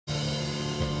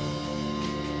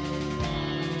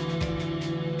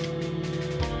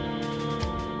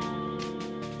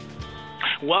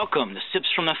Welcome to Sips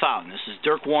from the Fountain. This is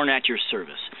Dirk, Waren at your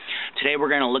service. Today we're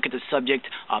going to look at the subject,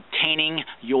 obtaining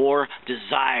your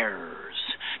desires.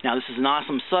 Now this is an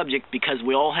awesome subject because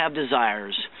we all have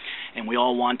desires and we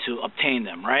all want to obtain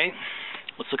them, right?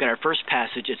 Let's look at our first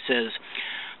passage. It says,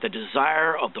 the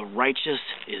desire of the righteous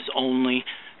is only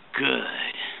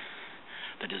good.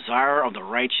 The desire of the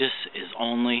righteous is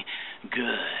only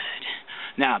good.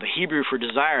 Now the Hebrew for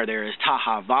desire there is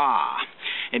tahava.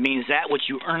 It means that which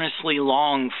you earnestly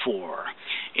long for.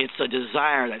 It's a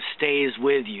desire that stays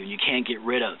with you. You can't get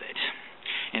rid of it.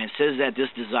 And it says that this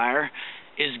desire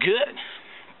is good.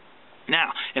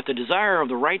 Now, if the desire of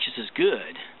the righteous is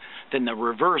good, then the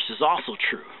reverse is also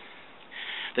true.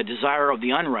 The desire of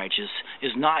the unrighteous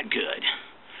is not good.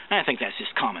 And I think that's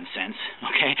just common sense,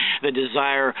 okay? The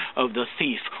desire of the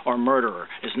thief or murderer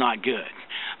is not good.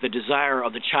 The desire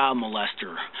of the child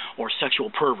molester or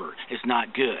sexual pervert is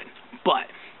not good. But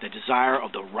the desire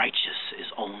of the righteous is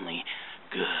only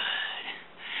good.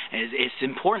 And it's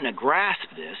important to grasp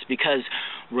this because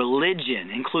religion,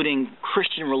 including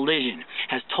Christian religion,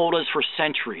 has told us for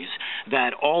centuries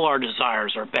that all our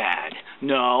desires are bad.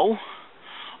 No,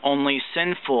 only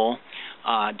sinful,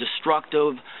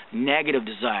 destructive, negative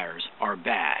desires are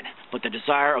bad. But the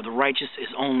desire of the righteous is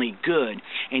only good.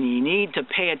 And you need to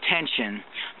pay attention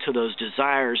to those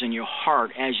desires in your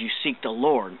heart as you seek the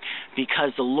Lord, because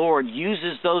the Lord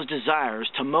uses those desires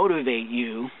to motivate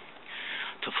you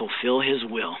to fulfill His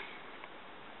will,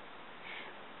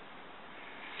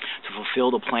 to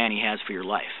fulfill the plan He has for your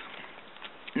life.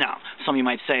 Now, some of you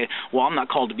might say, well, I'm not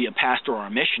called to be a pastor or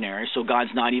a missionary, so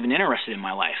God's not even interested in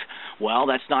my life. Well,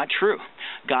 that's not true.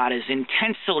 God is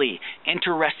intensely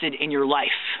interested in your life.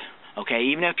 Okay,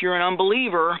 even if you're an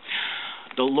unbeliever,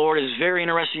 the Lord is very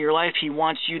interested in your life. He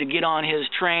wants you to get on His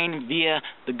train via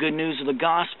the good news of the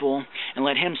gospel and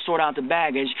let Him sort out the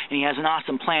baggage, and He has an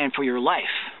awesome plan for your life.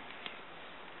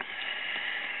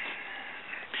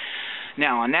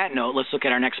 Now, on that note, let's look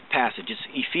at our next passage. It's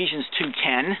Ephesians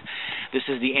 2:10. This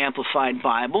is the Amplified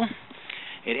Bible.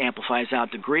 It amplifies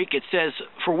out the Greek. It says,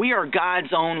 "For we are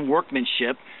God's own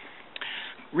workmanship,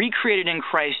 recreated in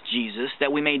Christ Jesus,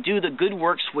 that we may do the good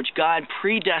works which God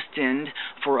predestined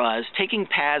for us, taking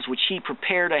paths which He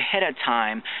prepared ahead of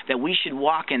time, that we should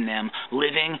walk in them,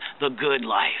 living the good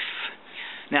life."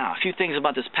 Now, a few things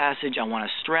about this passage I want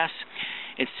to stress.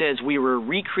 It says we were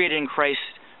recreated in Christ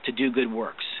to do good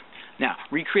works. Now,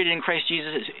 recreated in Christ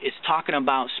Jesus, it's talking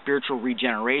about spiritual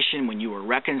regeneration, when you were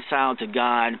reconciled to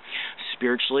God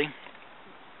spiritually.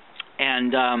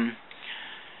 And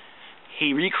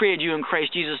He recreated you in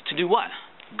Christ Jesus to do what?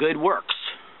 Good works.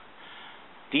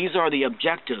 These are the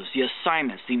objectives, the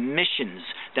assignments, the missions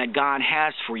that God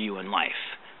has for you in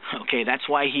life. Okay, that's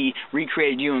why He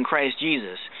recreated you in Christ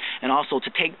Jesus. And also to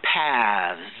take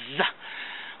paths.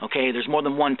 Okay, there's more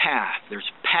than one path. There's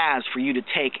paths for you to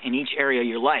take in each area of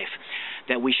your life,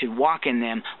 that we should walk in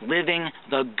them, living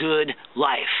the good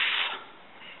life.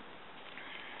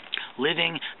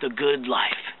 Living the good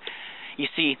life. You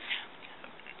see,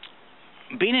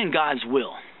 being in God's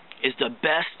will is the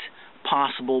best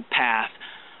possible path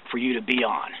for you to be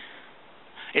on.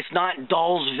 It's not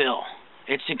dullsville.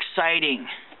 It's exciting.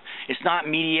 It's not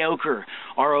mediocre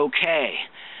or okay.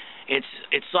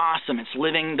 It's awesome. It's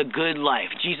living the good life.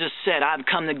 Jesus said, I've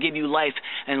come to give you life,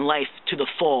 and life to the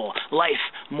full, life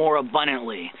more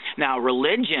abundantly. Now,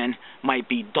 religion might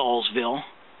be dullsville,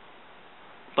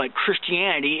 but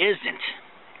Christianity isn't.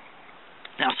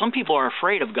 Now, some people are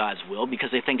afraid of God's will because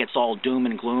they think it's all doom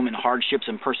and gloom and hardships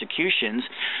and persecutions.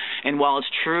 And while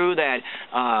it's true that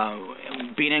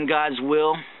being in God's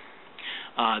will,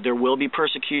 there will be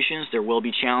persecutions, there will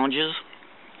be challenges.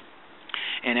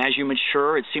 And as you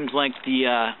mature, it seems like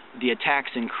the attacks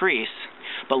increase.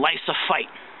 But life's a fight.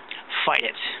 Fight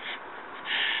it.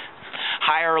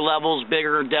 Higher levels,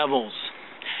 bigger devils.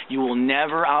 You will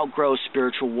never outgrow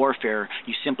spiritual warfare.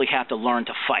 You simply have to learn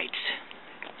to fight.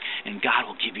 And God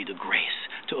will give you the grace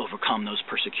to overcome those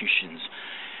persecutions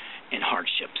and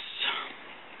hardships.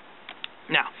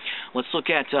 Now, let's look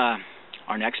at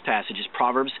our next passage. Is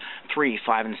Proverbs 3,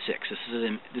 5, and 6.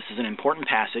 This is an important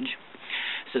passage.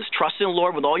 It says, "Trust in the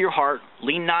Lord with all your heart,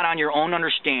 lean not on your own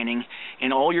understanding,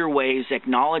 in all your ways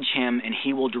acknowledge Him, and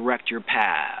He will direct your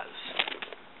paths."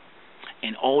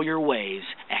 In all your ways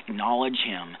acknowledge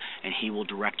Him, and He will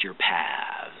direct your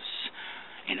paths.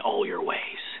 In all your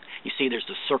ways. You see, there's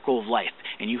the circle of life,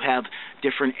 and you have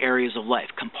different areas of life,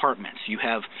 compartments. You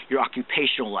have your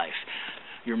occupational life,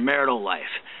 your marital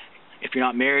life. If you're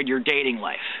not married, your dating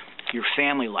life, your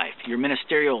family life, your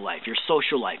ministerial life, your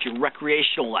social life, your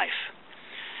recreational life.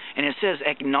 And it says,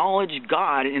 acknowledge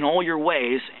God in all your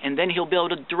ways, and then He'll be able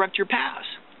to direct your paths.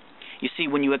 You see,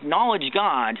 when you acknowledge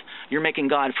God, you're making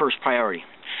God first priority.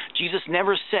 Jesus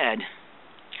never said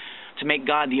to make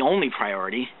God the only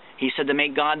priority. He said to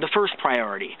make God the first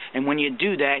priority. And when you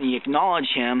do that and you acknowledge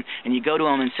Him and you go to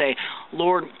Him and say,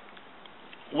 Lord,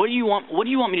 what do you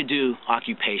want me to do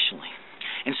occupationally?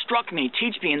 Instruct me,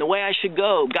 teach me in the way I should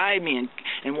go, guide me,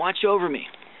 and watch over me.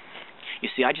 You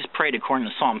see, I just prayed according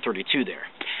to Psalm 32 there.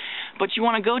 But you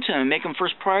want to go to Him and make Him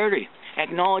first priority.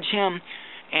 Acknowledge Him,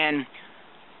 and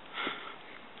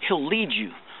He'll lead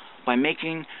you by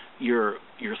making your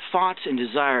thoughts and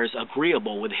desires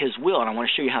agreeable with His will. And I want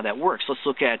to show you how that works. Let's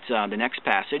look at the next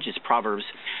passage. It's Proverbs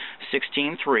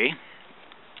 16:3.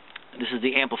 This is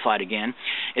the Amplified again.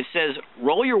 It says,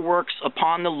 roll your works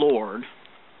upon the Lord,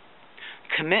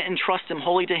 commit and trust Him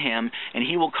wholly to Him, and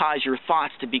He will cause your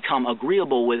thoughts to become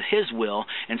agreeable with His will,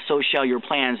 and so shall your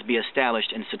plans be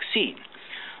established and succeed.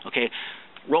 Okay,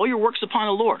 roll your works upon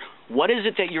the Lord. What is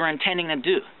it that you're intending to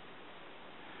do?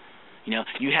 You know,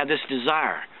 you have this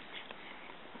desire.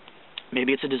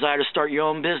 Maybe it's a desire to start your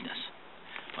own business,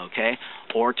 okay,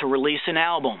 or to release an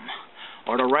album,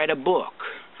 or to write a book,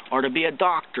 or to be a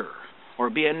doctor, or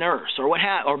be a nurse,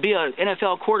 or be an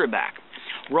NFL quarterback.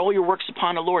 Roll your works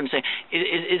upon the Lord and say,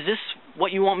 is this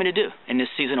what you want me to do in this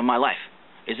season of my life?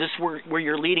 Is this where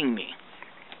you're leading me?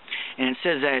 And it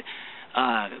says that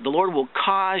the Lord will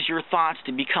cause your thoughts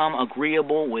to become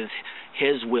agreeable with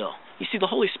His will. You see, the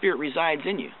Holy Spirit resides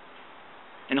in you.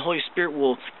 And the Holy Spirit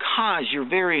will cause your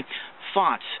very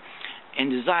thoughts and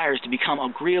desires to become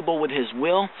agreeable with His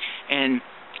will. And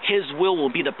His will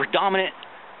be the predominant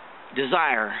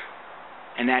desire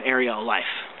in that area of life.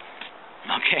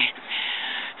 Okay?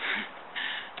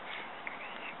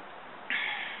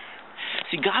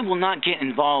 See, God will not get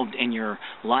involved in your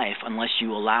life unless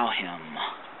you allow Him.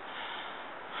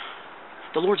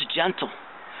 The Lord's gentle.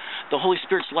 The Holy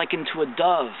Spirit's likened to a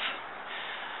dove.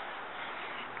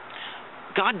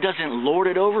 God doesn't lord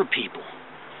it over people.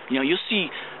 You know, you'll see,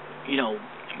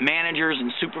 managers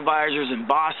and supervisors and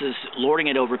bosses lording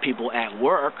it over people at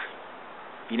work.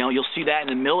 You know, you'll see that in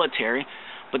the military.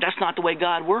 But that's not the way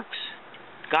God works.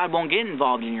 God won't get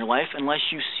involved in your life unless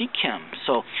you seek Him.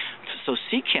 So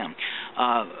seek Him.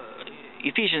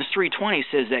 Ephesians 3:20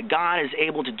 says that God is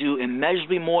able to do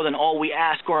immeasurably more than all we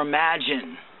ask or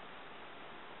imagine.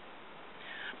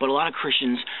 But a lot of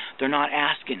Christians, they're not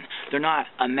asking. They're not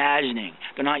imagining.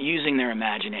 They're not using their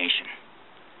imagination.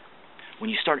 When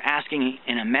you start asking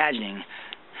and imagining,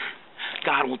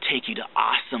 God will take you to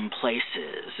awesome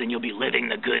places and you'll be living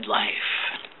the good life.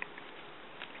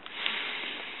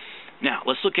 Now,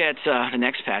 let's look at the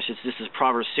next passage. This is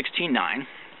Proverbs 16:9.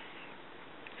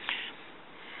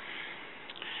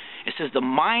 It says, the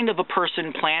mind of a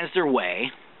person plans their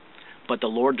way, but the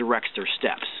Lord directs their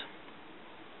steps.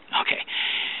 Okay.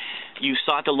 You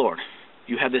sought the Lord.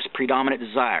 You have this predominant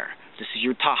desire. This is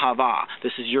your tahava.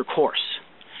 This is your course.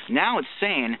 Now it's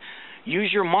saying,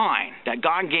 use your mind that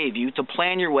God gave you to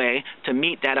plan your way to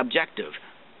meet that objective,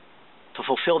 to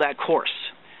fulfill that course.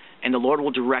 And the Lord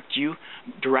will direct your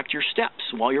steps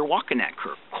while you're walking that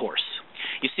course.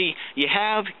 You see, you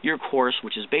have your course,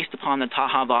 which is based upon the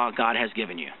tahava God has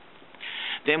given you.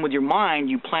 Then with your mind,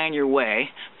 you plan your way,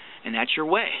 and that's your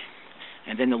way.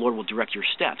 And then the Lord will direct your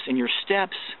steps. And your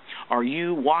steps are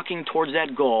you walking towards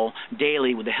that goal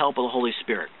daily with the help of the Holy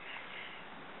Spirit.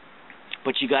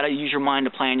 But you got to use your mind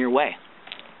to plan your way.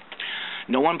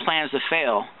 No one plans to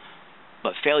fail,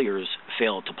 but failures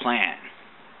fail to plan.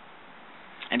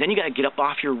 And then you got to get up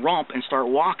off your rump and start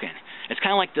walking. It's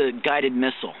kind of like the guided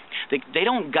missile. They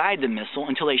don't guide the missile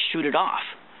until they shoot it off.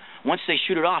 Once they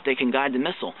shoot it off, they can guide the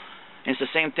missile. And it's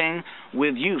the same thing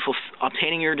with you for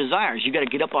obtaining your desires. You got to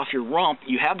get up off your rump.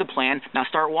 You have the plan. Now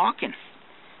start walking.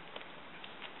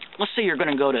 Let's say you're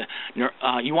going to go to,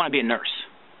 you want to be a nurse,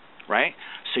 right?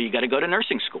 So you got to go to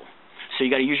nursing school. So you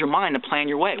got to use your mind to plan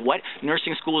your way. What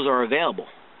nursing schools are available?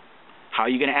 How are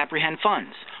you going to apprehend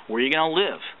funds? Where are you going to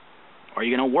live? Are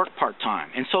you going to work part-time?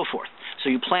 And so forth. So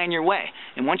you plan your way.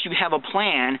 And once you have a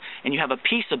plan and you have a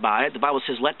peace about it, the Bible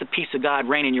says, let the peace of God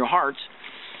reign in your hearts,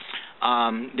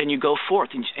 then you go forth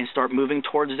and start moving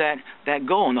towards that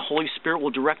goal. And the Holy Spirit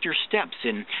will direct your steps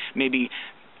and maybe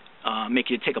make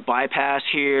you take a bypass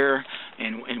here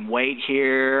and wait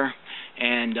here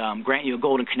and grant you a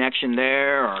golden connection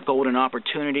there or a golden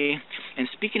opportunity. And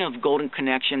speaking of golden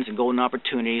connections and golden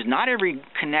opportunities, not every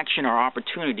connection or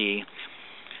opportunity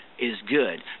is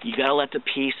good. You got to let the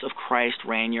peace of Christ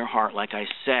reign in your heart, like I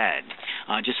said.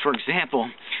 Just for example,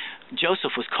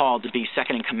 Joseph was called to be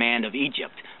second in command of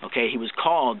Egypt. Okay, he was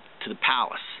called to the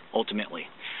palace ultimately,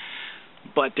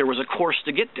 but there was a course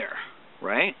to get there,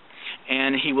 right?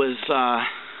 And he was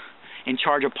in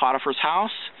charge of Potiphar's house,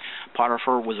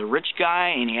 Potiphar was a rich guy,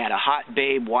 and he had a hot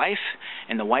babe wife,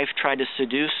 and the wife tried to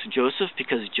seduce Joseph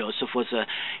because Joseph was a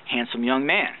handsome young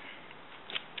man.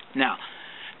 Now,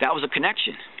 that was a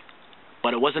connection,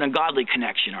 but it wasn't a godly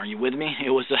connection. Are you with me? It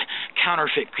was a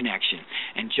counterfeit connection,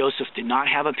 and Joseph did not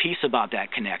have a peace about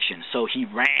that connection, so he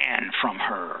ran from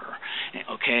her.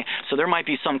 Okay, so there might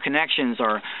be some connections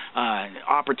or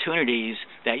opportunities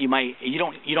that you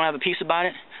don't have a peace about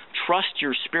it. Trust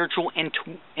your spiritual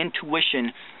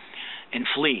intuition and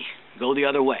flee. Go the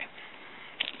other way.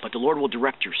 But the Lord will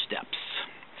direct your steps.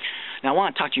 Now I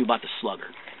want to talk to you about the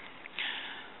sluggard.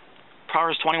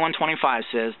 Proverbs 21:25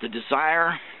 says, "The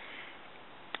desire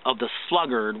of the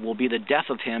sluggard will be the death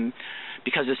of him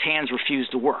because his hands refuse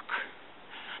to work."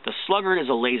 The sluggard is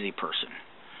a lazy person.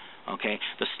 Okay?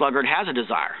 The sluggard has a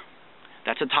desire.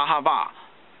 That's a tahava.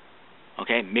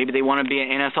 Okay? Maybe they want to be an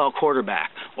NFL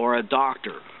quarterback or a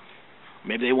doctor.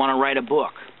 Maybe they want to write a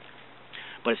book.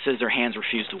 But it says their hands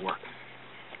refuse to work.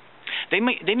 They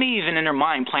may even in their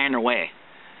mind plan their way,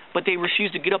 but they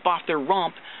refuse to get up off their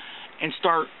rump and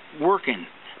start working.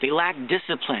 They lack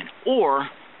discipline, or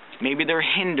maybe they're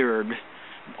hindered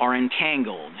or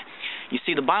entangled. You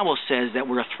see, the Bible says that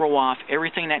we're to throw off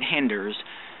everything that hinders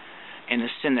and the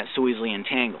sin that so easily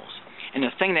entangles. And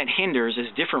the thing that hinders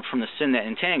is different from the sin that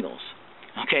entangles.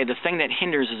 Okay, the thing that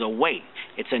hinders is a weight.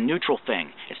 It's a neutral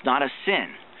thing. It's not a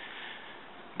sin.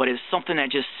 But it's something that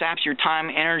just saps your time,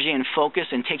 energy, and focus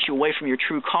and takes you away from your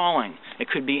true calling. It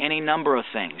could be any number of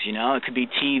things, you know. It could be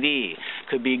TV. It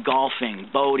could be golfing,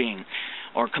 boating,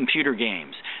 or computer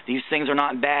games. These things are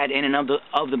not bad in and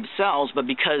of themselves, but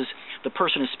because the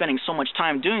person is spending so much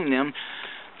time doing them,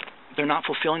 they're not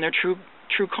fulfilling their true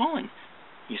calling,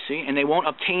 you see, and they won't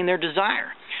obtain their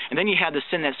desire. And then you have the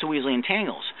sin that so easily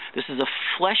entangles. This is a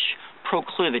flesh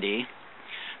proclivity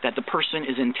that the person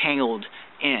is entangled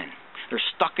in. They're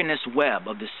stuck in this web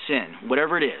of the sin,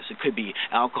 whatever it is. It could be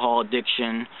alcohol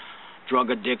addiction, drug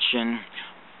addiction,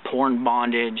 porn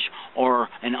bondage, or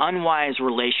an unwise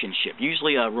relationship,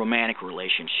 usually a romantic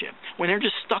relationship, when they're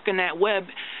just stuck in that web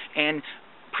and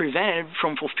prevented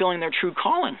from fulfilling their true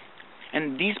calling.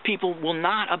 And these people will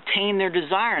not obtain their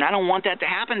desire, and I don't want that to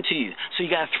happen to you. So you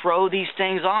got to throw these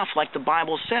things off like the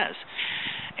Bible says.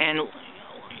 And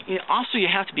also you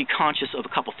have to be conscious of a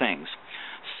couple things.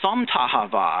 Some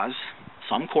tahavas,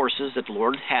 some courses that the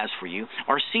Lord has for you,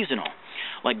 are seasonal.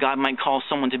 Like God might call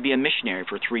someone to be a missionary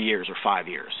for 3 years or 5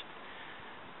 years,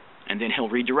 and then He'll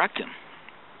redirect him.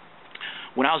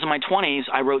 When I was in my 20s,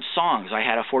 I wrote songs. I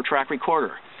had a 4-track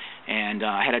recorder, and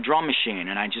I had a drum machine,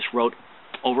 and I just wrote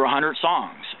over 100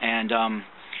 songs. And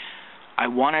I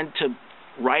wanted to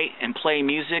write and play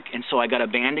music, and so I got a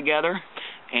band together,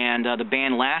 and the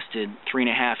band lasted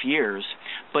 3.5 years.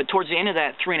 But towards the end of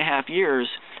that 3.5 years,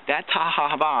 that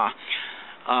tahava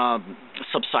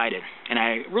subsided, and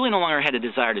I really no longer had a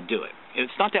desire to do it.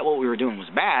 It's not that what we were doing was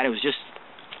bad, it was just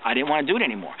I didn't want to do it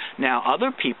anymore. Now,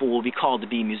 other people will be called to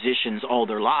be musicians all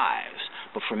their lives,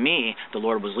 but for me, the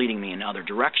Lord was leading me in other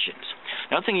directions.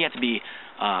 The other thing you have to be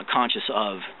conscious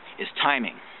of is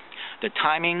timing. The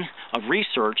timing of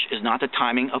research is not the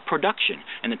timing of production,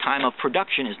 and the time of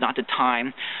production is not the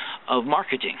time of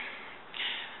marketing.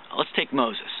 Let's take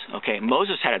Moses. Okay,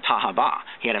 Moses had a tahava.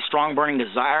 He had a strong burning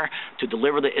desire to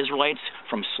deliver the Israelites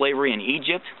from slavery in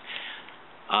Egypt.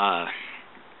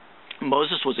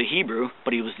 Moses was a Hebrew,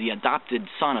 but he was the adopted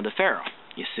son of the Pharaoh,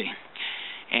 you see.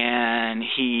 And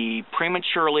he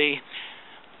prematurely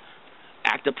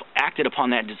acted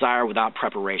upon that desire without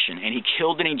preparation. And he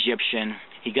killed an Egyptian.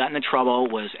 He got into trouble,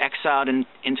 was exiled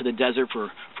into the desert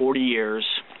for 40 years.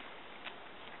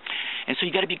 And so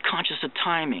you got to be conscious of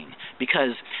timing,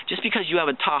 because just because you have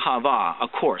a tahava, a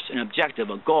course, an objective,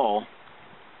 a goal,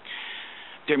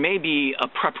 there may be a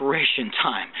preparation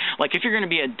time. Like if you're going to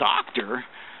be a doctor,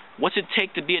 what's it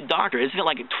take to be a doctor? Isn't it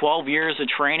like 12 years of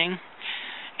training?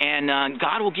 And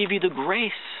God will give you the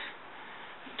grace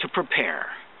to prepare,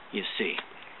 you see.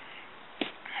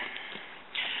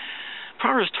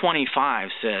 Proverbs 25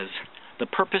 says, "The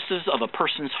purposes of a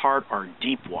person's heart are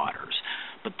deep waters,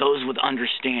 but those with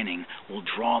understanding will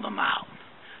draw them out."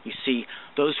 You see,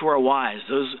 those who are wise,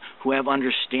 those who have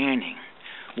understanding,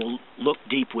 will look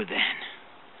deep within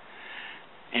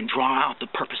and draw out the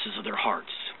purposes of their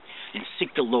hearts and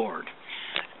seek the Lord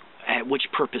at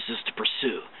which purposes to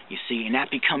pursue, you see, and that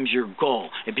becomes your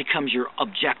goal. It becomes your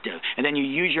objective, and then you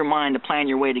use your mind to plan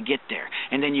your way to get there,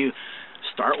 and then you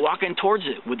start walking towards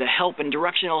it with the help and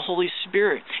direction of the Holy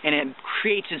Spirit, and it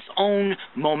creates its own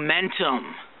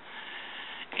momentum.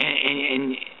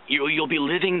 And you'll be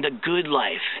living the good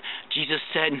life. Jesus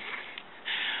said,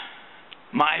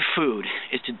 "My food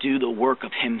is to do the work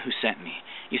of Him who sent me."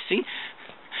 You see,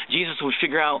 Jesus would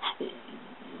figure out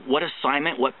what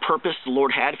assignment, what purpose the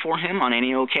Lord had for him on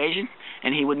any occasion,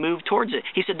 and he would move towards it.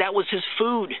 He said that was his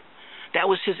food. That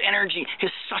was his energy,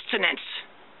 his sustenance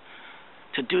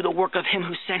to do the work of him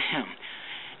who sent him.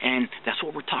 And that's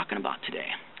what we're talking about today.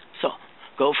 So,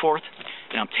 go forth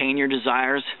and obtain your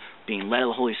desires, being led of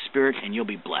the Holy Spirit, and you'll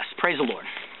be blessed. Praise the Lord.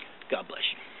 God bless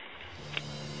you.